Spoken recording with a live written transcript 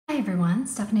everyone,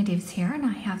 Stephanie Davis here, and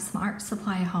I have some art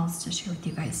supply hauls to share with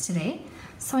you guys today.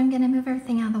 So I'm going to move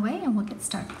everything out of the way and we'll get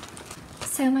started.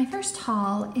 So my first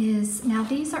haul is, now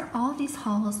all these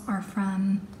hauls are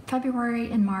from February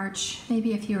and March,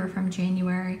 maybe a few are from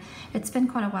January. It's been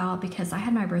quite a while because I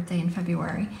had my birthday in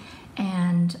February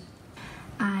and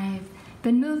I've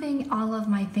been moving all of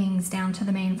my things down to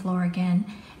the main floor again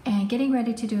and getting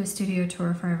ready to do a studio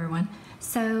tour for everyone.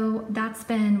 So that's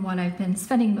been what I've been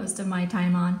spending most of my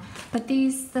time on. But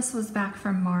this was back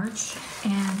from March,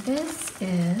 and this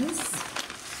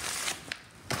is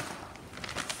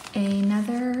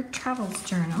another travels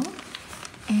journal.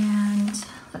 And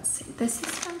let's see, this is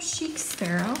from Chic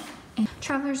Sparrow and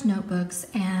Traveler's Notebooks,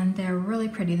 and they're really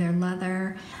pretty. They're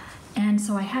leather, and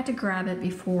so I had to grab it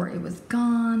before it was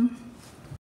gone.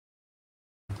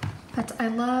 But I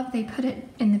love, they put it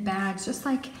in the bags just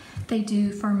like they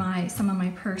do for some of my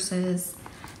purses.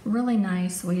 Really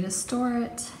nice way to store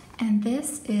it. And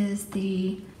this is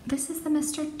the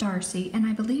Mr. Darcy, and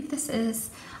I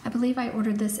believe I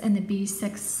ordered this in the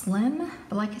B6 Slim.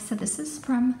 But like I said,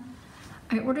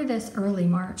 I ordered this early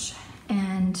March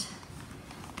and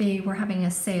they were having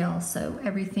a sale, so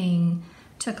everything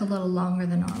took a little longer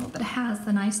than normal, but it has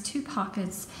the nice 2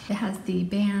 pockets. It has the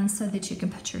band so that you can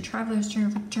put your traveler's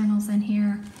journals in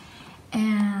here,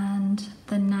 and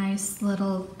the nice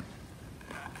little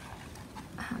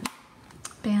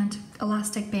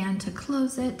elastic band to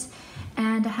close it,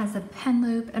 and it has a pen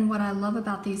loop. And what I love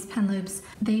about these pen loops,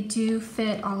 they do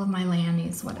fit all of my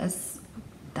Lamis,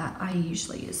 that I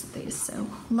usually use with these, so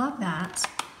love that.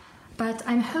 But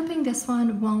I'm hoping this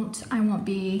one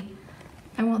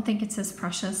I won't think it's as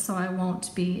precious, so I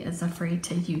won't be as afraid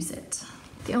to use it.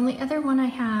 The other one I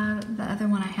have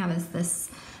is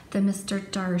the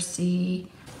Mr.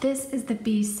 Darcy. This is the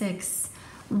B6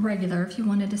 regular, if you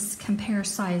wanted to compare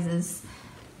sizes.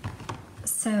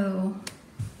 So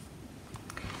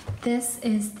this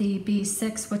is the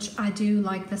B6, which I do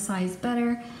like the size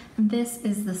better. This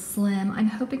is the Slim. I'm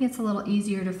hoping it's a little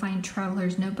easier to find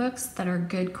Traveler's Notebooks that are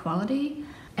good quality.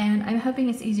 And I'm hoping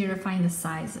it's easier to find the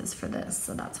sizes for this,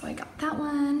 so that's why I got that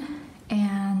one.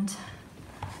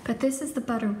 But this is the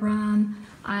Butter Rum.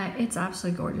 It's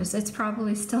absolutely gorgeous. It's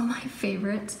probably still my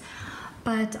favorite,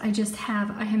 but I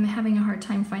am having a hard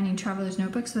time finding Traveler's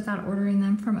Notebooks without ordering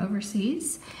them from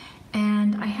overseas.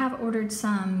 And I have ordered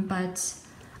some, but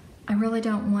I really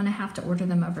don't want to have to order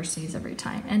them overseas every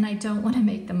time, and I don't want to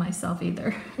make them myself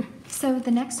either. So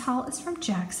the next haul is from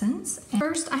Jackson's. And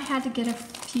first, I had to get a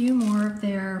few more of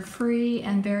their free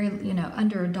and very,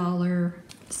 under $1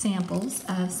 samples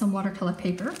of some watercolor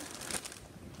paper.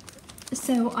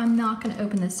 So I'm not going to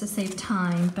open this to save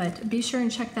time, but be sure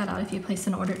and check that out if you place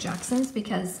an order at Jackson's,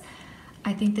 because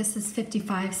I think this is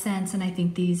 55 cents, and I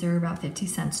think these are about 50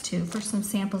 cents too, for some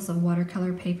samples of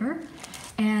watercolor paper.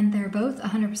 And they're both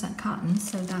 100% cotton,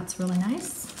 so that's really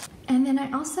nice. And then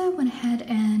I also went ahead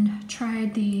and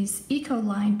tried these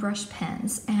ECOLINE brush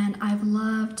pens, and I've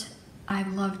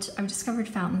discovered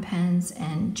fountain pens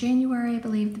in January, I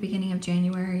believe, the beginning of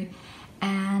January,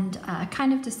 and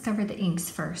kind of discovered the inks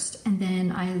first. And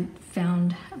then I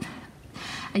found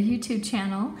a YouTube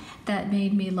channel that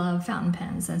made me love fountain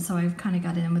pens, and so I've kind of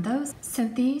got in with those. So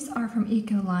these are from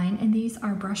ECOLINE, and these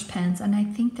are brush pens, and I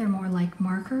think they're more like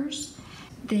markers.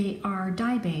 They are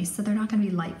dye-based, so they're not going to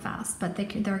be light fast, but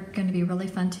they're going to be really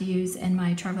fun to use in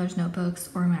my Traveler's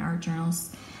Notebooks or my art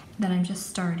journals that I'm just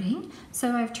starting.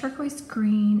 So I have turquoise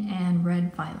green and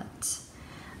red violet.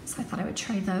 So I thought I would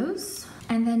try those.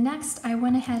 And then next I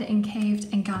went ahead and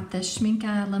caved and got the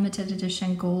SCHMINCKE limited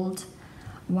edition gold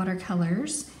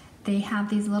watercolors. They have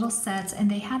these little sets,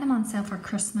 and they had them on sale for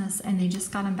Christmas, and they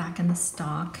just got them back in the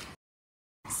stock.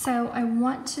 So I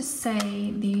want to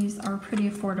say these are pretty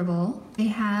affordable. They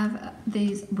have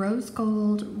these rose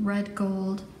gold, red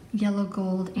gold, yellow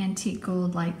gold, antique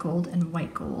gold, light gold, and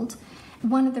white gold.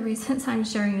 One of the reasons I'm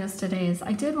sharing this today is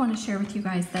I did want to share with you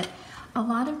guys that a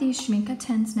lot of these SCHMINCKE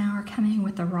tins now are coming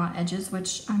with the raw edges,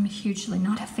 which I'm hugely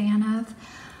not a fan of,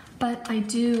 but I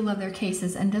do love their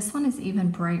cases, and this one is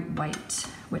even bright white,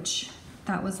 which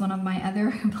that was one of my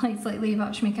other complaints lately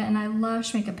about SCHMINCKE, and I love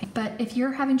SCHMINCKE paint. But if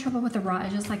you're having trouble with the raw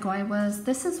edges like I was,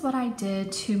 this is what I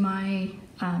did to my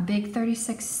big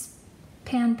 36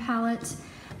 pan palette,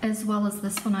 as well as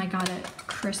this one I got at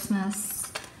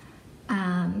Christmas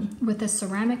with a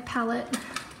ceramic palette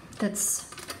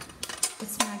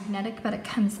it's magnetic, but it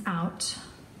comes out.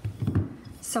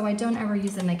 So I don't ever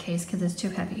use it in a case because it's too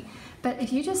heavy. But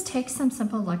if you just take some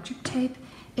simple electric tape,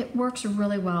 it works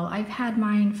really well. I've done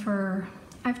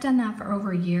that for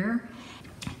over a year.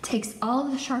 It takes all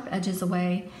of the sharp edges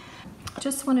away.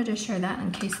 Just wanted to share that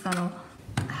in case that'll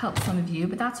help some of you,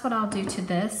 but that's what I'll do to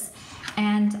this.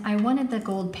 And I wanted the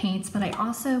gold paints, but I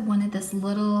also wanted this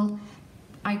little,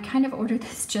 I kind of ordered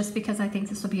this just because I think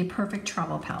this will be a perfect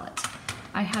travel palette.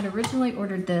 I had originally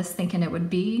ordered this thinking it would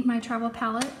be my travel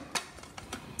palette.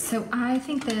 So I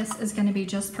think this is going to be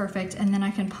just perfect, and then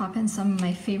I can pop in some of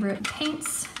my favorite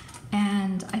paints,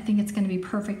 and I think it's going to be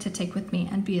perfect to take with me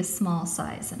and be a small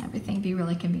size and everything, be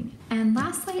really convenient. And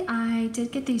lastly, I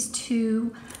did get these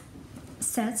two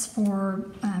sets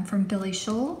from Billy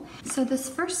Shoal. So this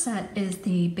first set is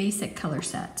the basic color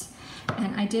set,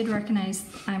 and I did recognize,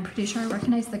 I'm pretty sure I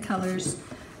recognize the colors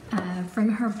from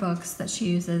her books that she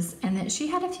uses, and that she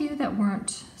had a few that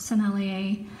weren't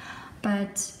Sennelier,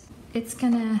 but it's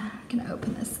gonna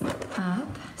open this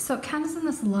up. So it comes in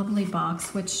this lovely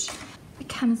box, which it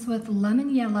comes with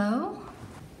lemon yellow,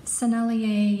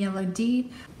 Sennelier yellow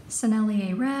deep,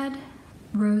 Sennelier red,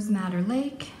 rose madder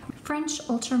lake, French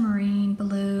ultramarine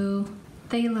blue,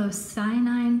 phthalo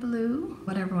cyanine blue,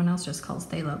 what everyone else just calls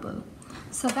phthalo blue.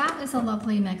 So that is a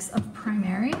lovely mix of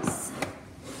primaries.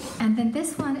 And then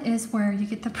this one is where you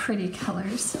get the pretty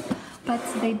colors, but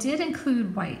they did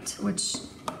include white, which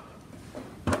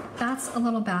that's a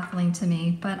little baffling to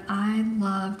me, but I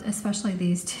loved especially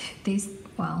these,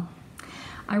 well,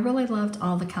 I really loved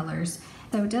all the colors.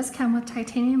 So it does come with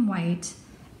titanium white,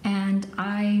 and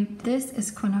this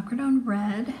is quinacridone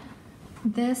red.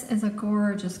 This is a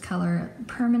gorgeous color,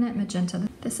 permanent magenta.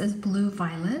 This is blue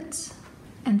violet,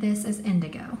 and this is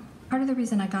indigo. Part of the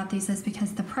reason I got these is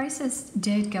because the prices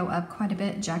did go up quite a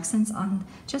bit. Jackson's on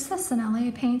just the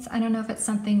Sennelier paints. I don't know if it's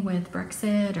something with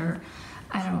Brexit or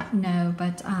I don't know,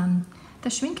 but the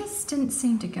SCHMINCKEs didn't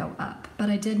seem to go up. But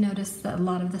I did notice that a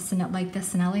lot of the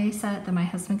Sennelier set that my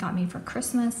husband got me for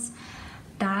Christmas,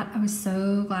 that I was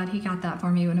so glad he got that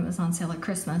for me when it was on sale at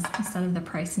Christmas instead of the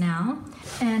price now.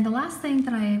 And the last thing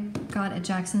that I got at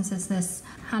Jackson's is this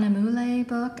Handmade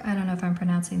book. I don't know if I'm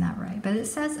pronouncing that right, but it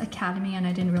says Academy, and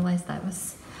I didn't realize that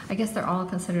was, I guess they're all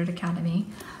considered Academy.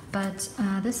 But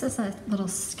this is a little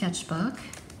sketchbook,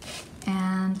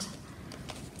 and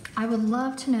I would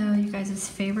love to know you guys'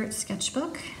 favorite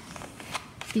sketchbook,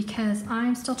 because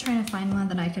I'm still trying to find one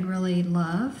that I could really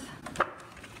love.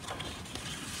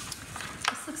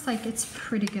 This looks like it's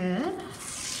pretty good.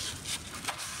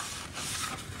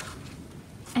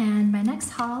 And my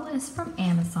next haul is from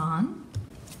Amazon.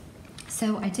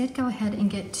 So I did go ahead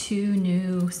and get two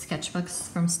new sketchbooks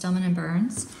from Stillman and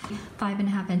Birn's,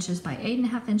 5.5 inches by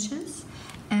 8.5 inches.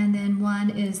 And then one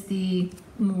is the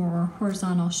more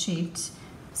horizontal shaped.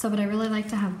 So, but I really like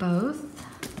to have both.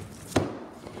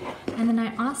 And then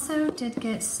I also did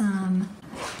get some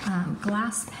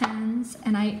glass pens,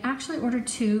 and I actually ordered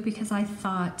two because I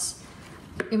thought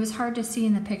it was hard to see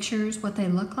in the pictures what they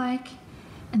look like.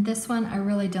 And this one I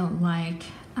really don't like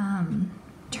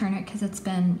turn it because it's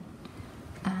been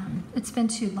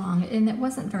too long, and it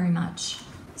wasn't very much.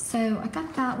 So I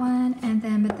got that one, and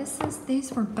then, but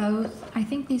these were both, I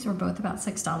think these were both about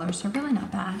 $6, so really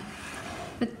not bad.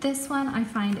 But this one, I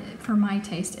find, for my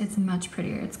taste, it's much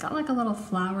prettier. It's got like a little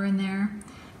flower in there,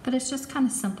 but it's just kind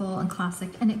of simple and classic.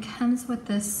 And it comes with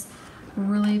this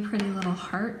really pretty little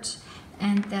heart,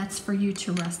 and that's for you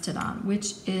to rest it on,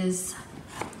 which is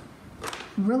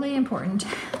really important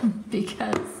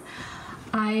because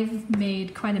I've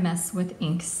made quite a mess with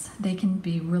inks. They can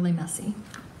be really messy.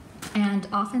 And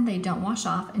often they don't wash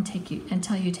off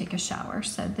until you take a shower.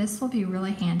 So this will be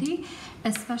really handy,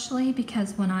 especially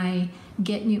because when I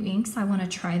get new inks, I want to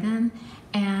try them.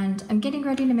 And I'm getting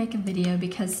ready to make a video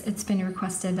because it's been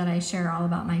requested that I share all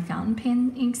about my fountain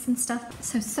pen inks and stuff.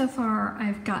 So far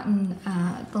I've gotten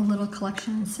the little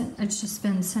collection. It's just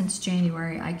been since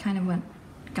January. I kind of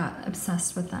got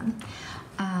obsessed with them.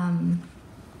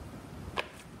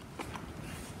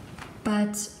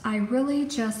 But I really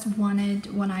just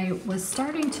wanted, when I was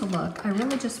starting to look, I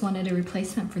really just wanted a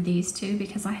replacement for these two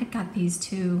because I had got these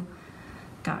two,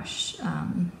 gosh,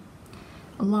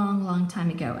 a long time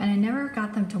ago, and I never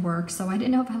got them to work, so I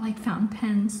didn't know if I liked fountain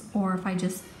pens or if I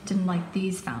just didn't like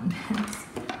these fountain pens.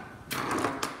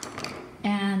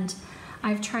 And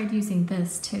I've tried using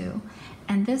this too,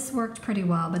 and this worked pretty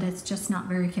well, but it's just not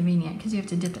very convenient because you have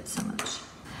to dip it so much.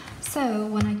 So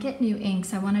when I get new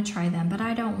inks, I want to try them, but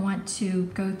I don't want to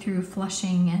go through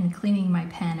flushing and cleaning my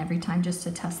pen every time just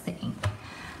to test the ink.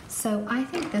 So I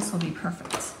think this will be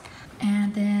perfect.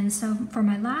 And then, so for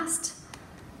my last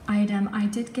item, I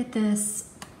did get this,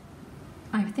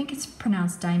 I think it's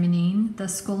pronounced Diamondine, the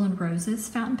Skull and Roses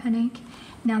fountain pen ink.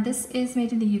 Now this is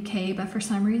made in the UK, but for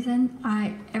some reason,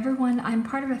 I'm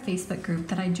part of a Facebook group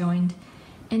that I joined,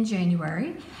 in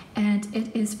January, and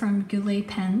it is from Goulet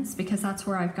Pens because that's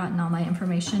where I've gotten all my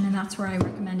information, and that's where I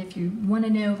recommend if you want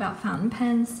to know about fountain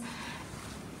pens,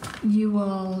 you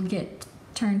will get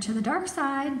turned to the dark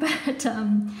side, but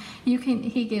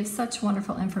he gives such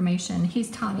wonderful information. He's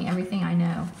taught me everything I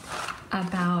know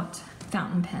about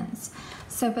fountain pens.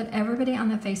 So, but everybody on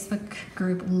the Facebook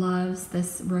group loves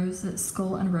this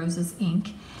Skull and Roses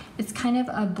ink. It's kind of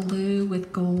a blue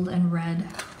with gold and red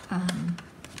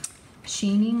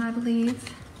sheening, I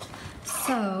believe.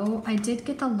 So I did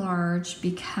get the large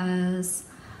because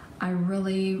I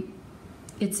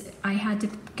had to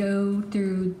go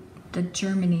through the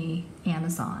Germany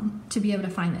Amazon to be able to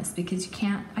find this because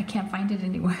I can't find it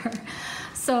anywhere.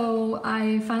 So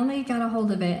I finally got a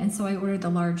hold of it, and so I ordered the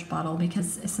large bottle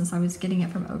since I was getting it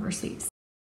from overseas.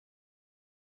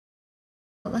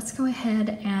 But let's go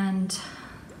ahead and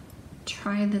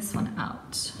try this one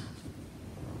out.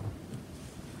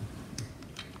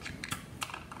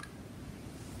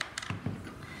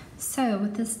 So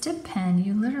with this dip pen,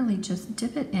 you literally just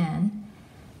dip it in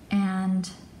and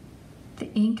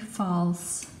the ink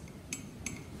falls,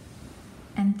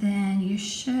 and then you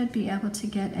should be able to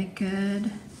get a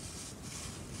good,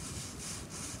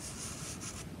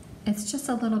 it's just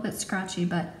a little bit scratchy,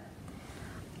 but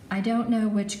I don't know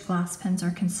which glass pens are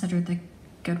considered the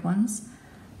good ones,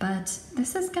 but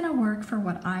this is gonna work for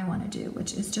what I wanna do,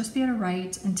 which is just be able to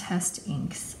write and test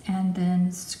inks and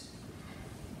then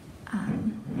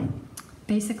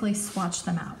basically swatch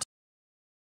them out.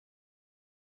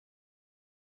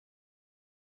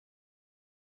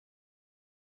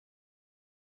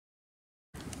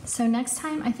 So next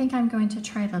time I think I'm going to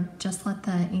try to just let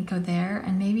the ink go there,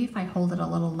 and maybe if I hold it a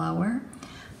little lower,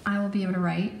 I will be able to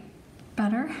write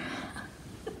better.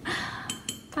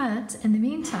 But in the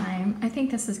meantime, I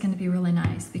think this is going to be really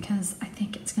nice because I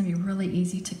think it's going to be really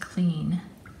easy to clean,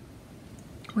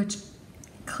 which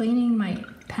cleaning my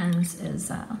pens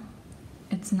is,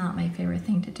 it's not my favorite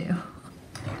thing to do.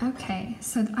 Okay,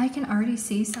 so I can already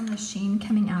see some of the sheen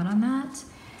coming out on that,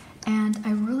 and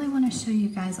I really want to show you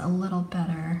guys a little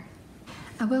better.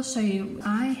 I will show you,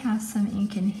 I have some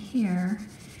ink in here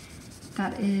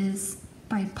that is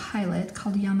by Pilot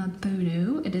called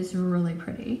Yamabudu. It is really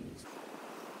pretty.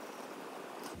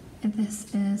 This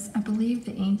is, I believe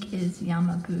the ink is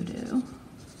Yamabudu.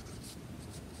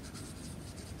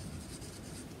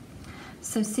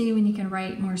 So see, when you can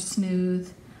write more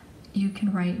smooth, you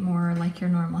can write more like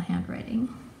your normal handwriting.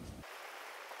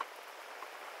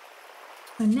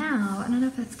 So now, I don't know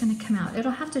if it's gonna come out.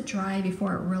 It'll have to dry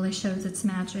before it really shows its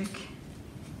magic,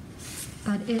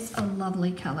 but it's a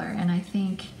lovely color, and I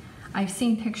think I've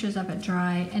seen pictures of it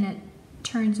dry and it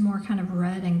turns more kind of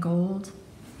red and gold.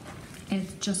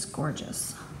 It's just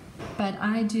gorgeous. But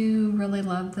I do really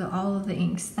love all of the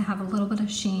inks that have a little bit of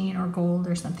sheen or gold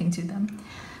or something to them.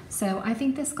 So I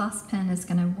think this glass pen is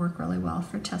going to work really well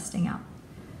for testing out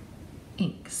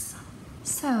inks.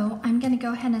 So I'm going to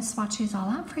go ahead and swatch these all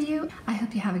out for you. I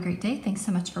hope you have a great day. Thanks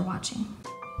so much for watching.